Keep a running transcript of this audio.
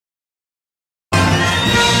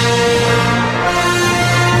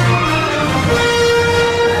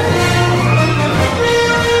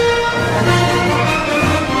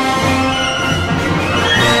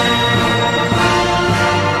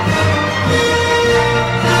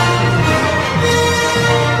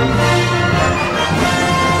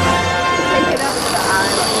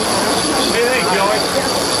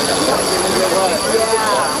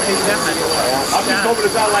I'm just hoping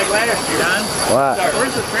it's not like last year. John? What?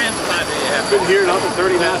 Where's the transplant that you have? Been here another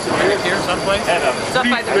 30 minutes. Here someplace? It's up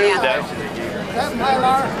by the piano.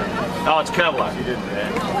 No, it's Kevlar.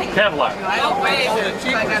 Kevlar. Oh, wait.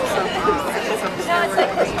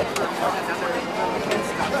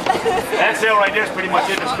 That sail right there is pretty much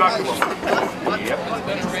indestructible. Yep.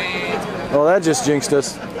 Oh, that just jinxed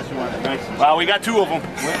us. Well, we got 2 of them.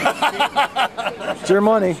 It's your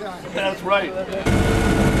money. That's right.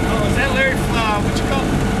 Oh, is that Larry? What you call?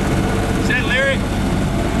 Is that Larry?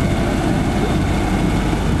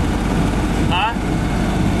 Huh?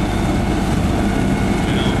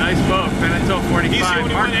 Nice boat. Penatone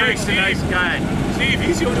 45. Mark Craig's a nice guy. Steve,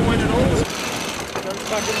 he's the only one that owns it.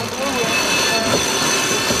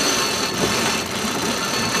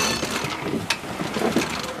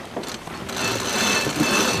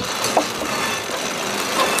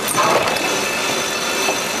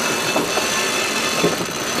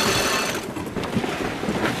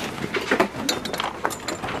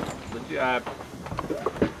 Good job.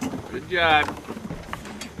 Good job.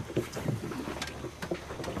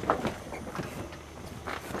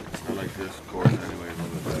 I like this course anyway a little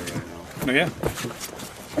bit better right now. Oh, yeah.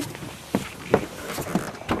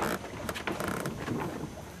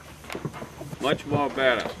 Much more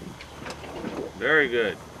better. Very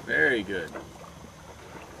good. Very good.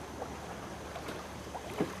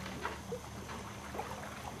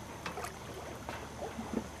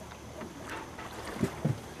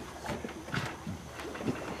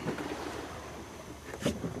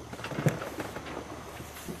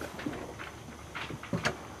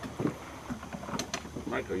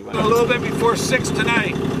 Michael, you want A little bit before 6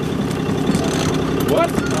 tonight. what?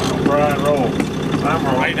 Brian roll.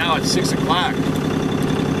 Right now it's 6 o'clock.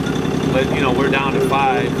 But you know, we're down to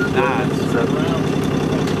 5 knots.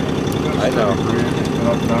 I know.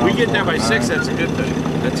 We get there by 6, that's a good thing.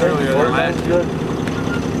 That's earlier than last. Good.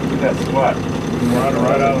 That's what? Running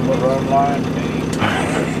right out of the run line.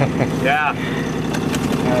 Yeah.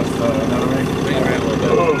 That's another way. Bring it right a little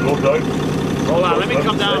bit. Oh, no dice. Hold on, let me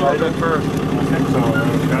come down a little bit first. I think so.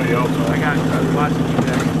 I got watching you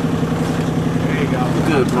there. There you go.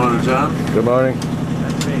 Good morning, John. Good morning.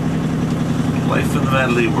 That's me. Life in the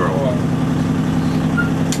Medley world.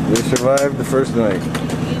 We survived the first night.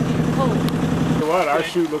 What? Our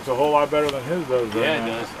chute looks a whole lot better than his does. Right Yeah,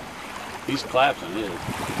 now. it does. He's collapsing his.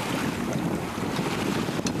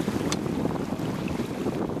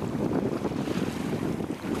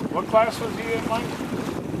 What class was he in, Mike?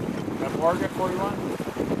 That Morgan 41?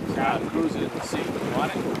 Cruising C. You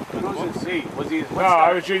want it? Cruising C. Was he? No,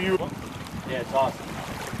 I was you. Yeah, it's awesome.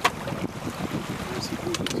 Where's he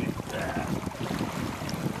cruising C?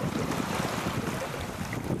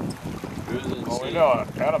 Cruising Well, C. we know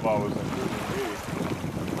Panama was in cruising B.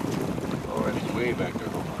 Oh, it's way back there.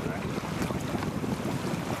 Hold on, right?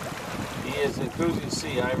 He is in cruising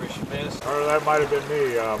C, Irish Mist. Or that might have been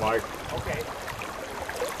me, Mike. Okay.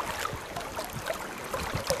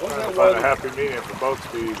 Trying to find a happy medium for boat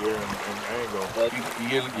speed here in angle.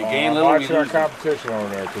 You gain a little. Watching our competition over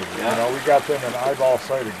there because you know we got them in eyeball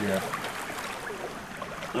sight again,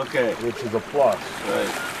 Okay. which is a plus.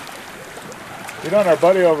 Right. You know, our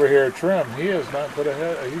buddy over here, Trim, he has not put a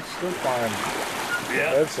head. He's still flying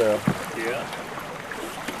head sail. Yeah.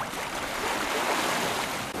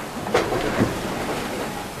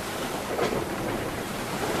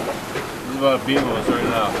 This is what a beam was right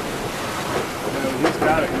now. He's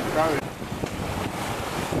got it. He's probably.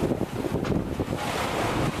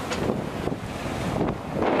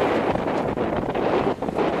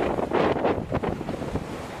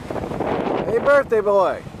 Hey, birthday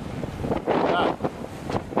boy.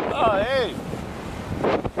 Oh, hey.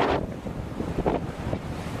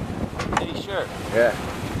 Hey, sure. Yeah.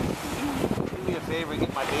 Do me a favor,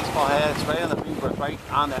 get my baseball hat. It's right on the V-berth, right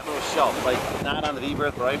on that little shelf. Like, not on the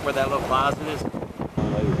V-berth, right where that little closet is.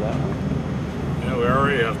 Yeah, we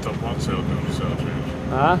already have to up one sail doing the sail change.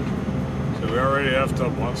 Huh? So we already have to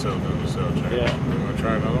up one sail doing the sail change. Yeah. You want to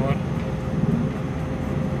try another one?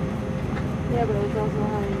 Yeah, but it was also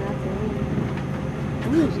having nothing.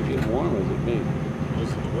 Is it getting warm or is it me?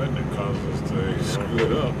 Most of the wind that causes us to screw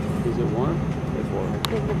it up. Is it warm? It's warm.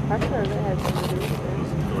 Because the pressure of it has something to do with it.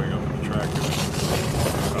 It's going up the track.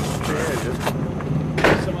 Up the track.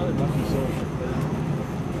 Some other bucky soul.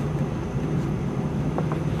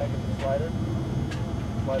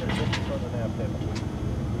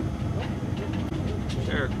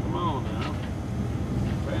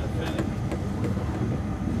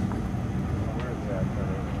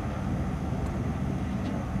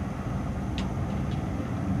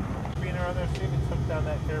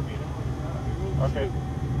 that carabiner. Okay.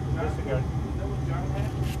 Disregard.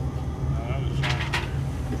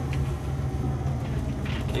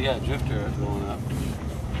 They got a drifter going up.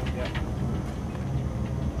 Yeah.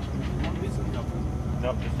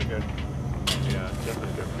 Nope, disregard. Yeah,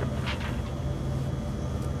 definitely drifter.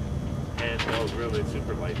 And those really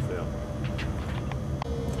super light sail.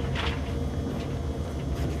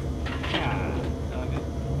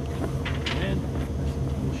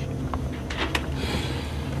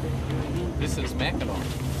 This is Mackinac.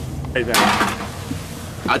 Hey, then.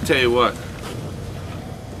 I tell you what,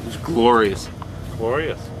 it was glorious.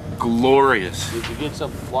 Glorious. Glorious. Did you get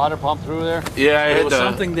some water pumped through there? Yeah, I It had was to,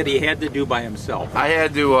 something that he had to do by himself. I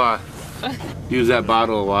had to use that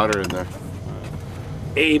bottle of water in there.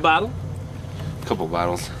 A bottle? A couple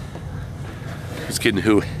bottles. Just kidding,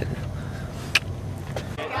 who?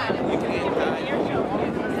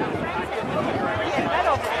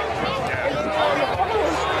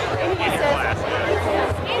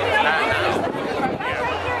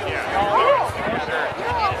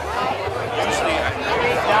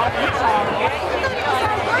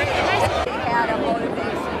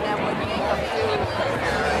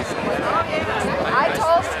 I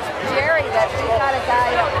told Jerry that we got a guy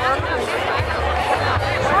at work who's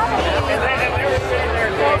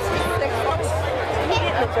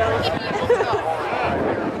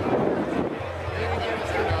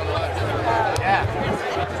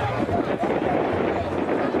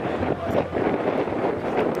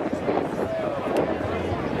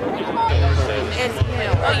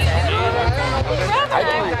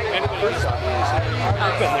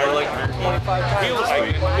I've been there like 25 times. He was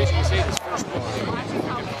basically saying his first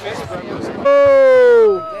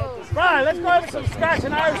Oh! Brian, let's go have some Scotch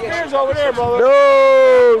and Irish beers over there, brother.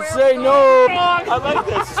 No! Say no! I like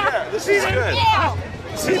this chair. This is good.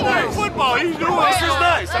 This is nice. Football, you do it. This is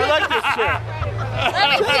nice. I like this chair. Let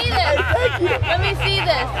me see this. Let me see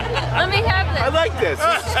this. Let me have this. I like this.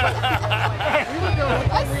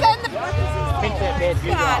 Let's send the God,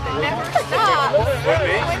 it never stops.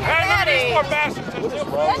 Hey, look at these poor bastards. That's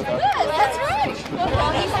good. That's right.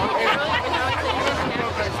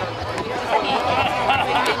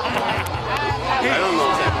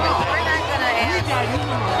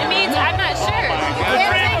 It means I'm not sure. You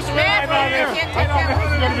can't take bad for him. You can't take bad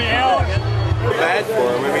for him. Bad for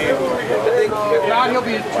him. I mean, I think if not, he'll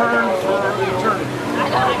be turned for eternity.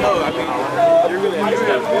 No, I mean, you're going to have to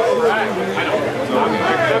I know. So, I mean,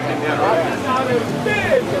 you're definitely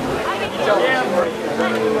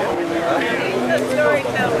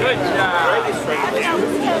Good job.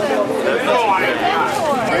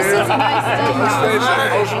 This is a nice thing.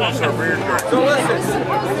 So listen,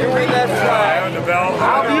 you bring that flag.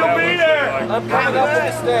 How do you be there? I'm coming up to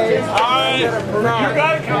the stage. You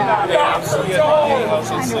gotta come down.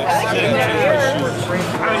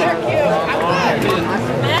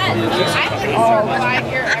 Matt, I'm pretty sure when I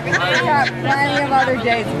hear everything. We've got plenty of other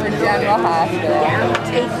dates for General Hospital.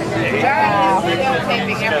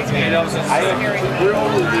 Videotaping everything.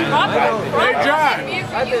 Hey, John.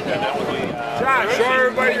 John, show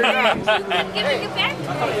everybody your nuts. Get back to me.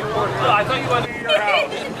 I thought you wanted to eat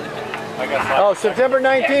your house. Oh, September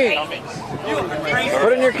 19th.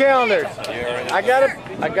 Put in your calendars. I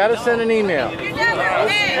gotta send an email. You're never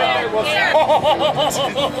here. Yeah, you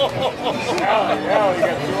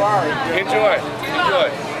got 2 hours. Enjoy. Enjoy.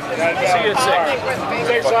 See you at 6.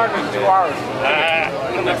 6 hours and 2 hours.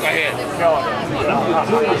 Put up my hand.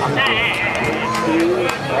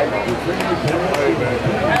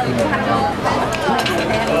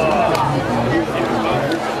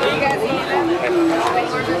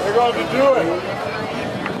 They're going to do it.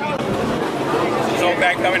 Is old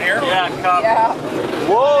guy coming here? Yeah, come. Yeah,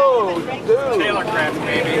 Whoa, dude. Taylor craft,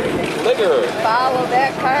 baby. Nigger. follow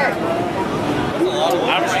that cart.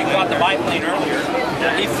 Obviously, he caught the biplane earlier.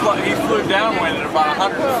 He flew downwind at about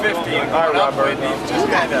 150 and going upwind. He's just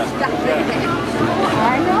kind of.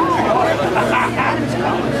 I know.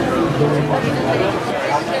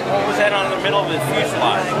 What was that on the middle of his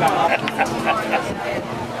fuselage?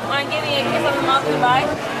 Want to give me a kiss on the mouth goodbye?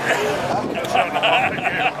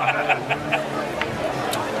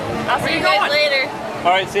 I'll see you guys later.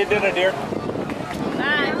 All right, see you at dinner, dear.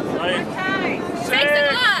 Bye. Thanks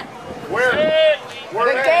a lot. Where?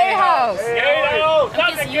 The gay house. Gato!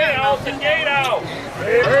 Not the gay house, the Gato!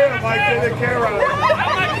 Hey, I might get the camera.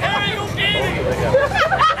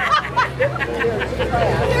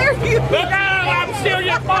 Look out! I'm stealing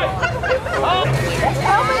your bike! Oh.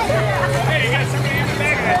 Hey, you got somebody in the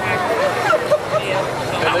back of that.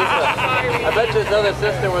 I bet you his other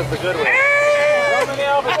sister was the good one.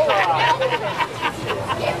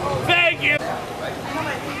 Thank you!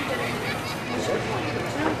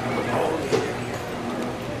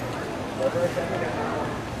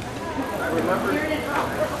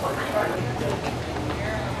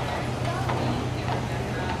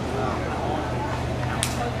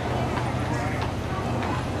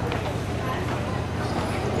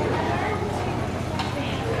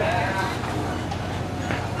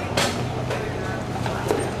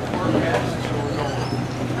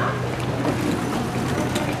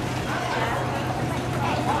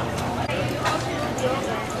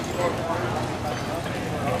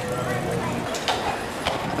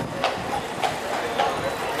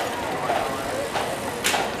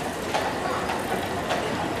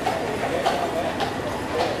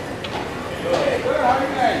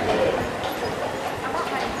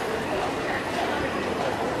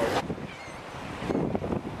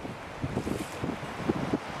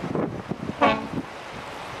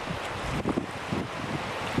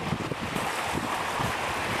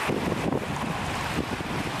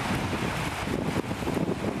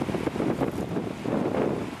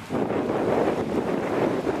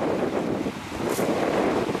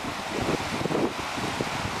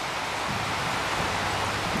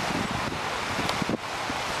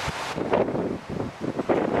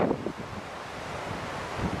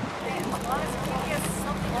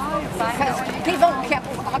 Because people kept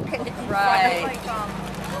walking. Right.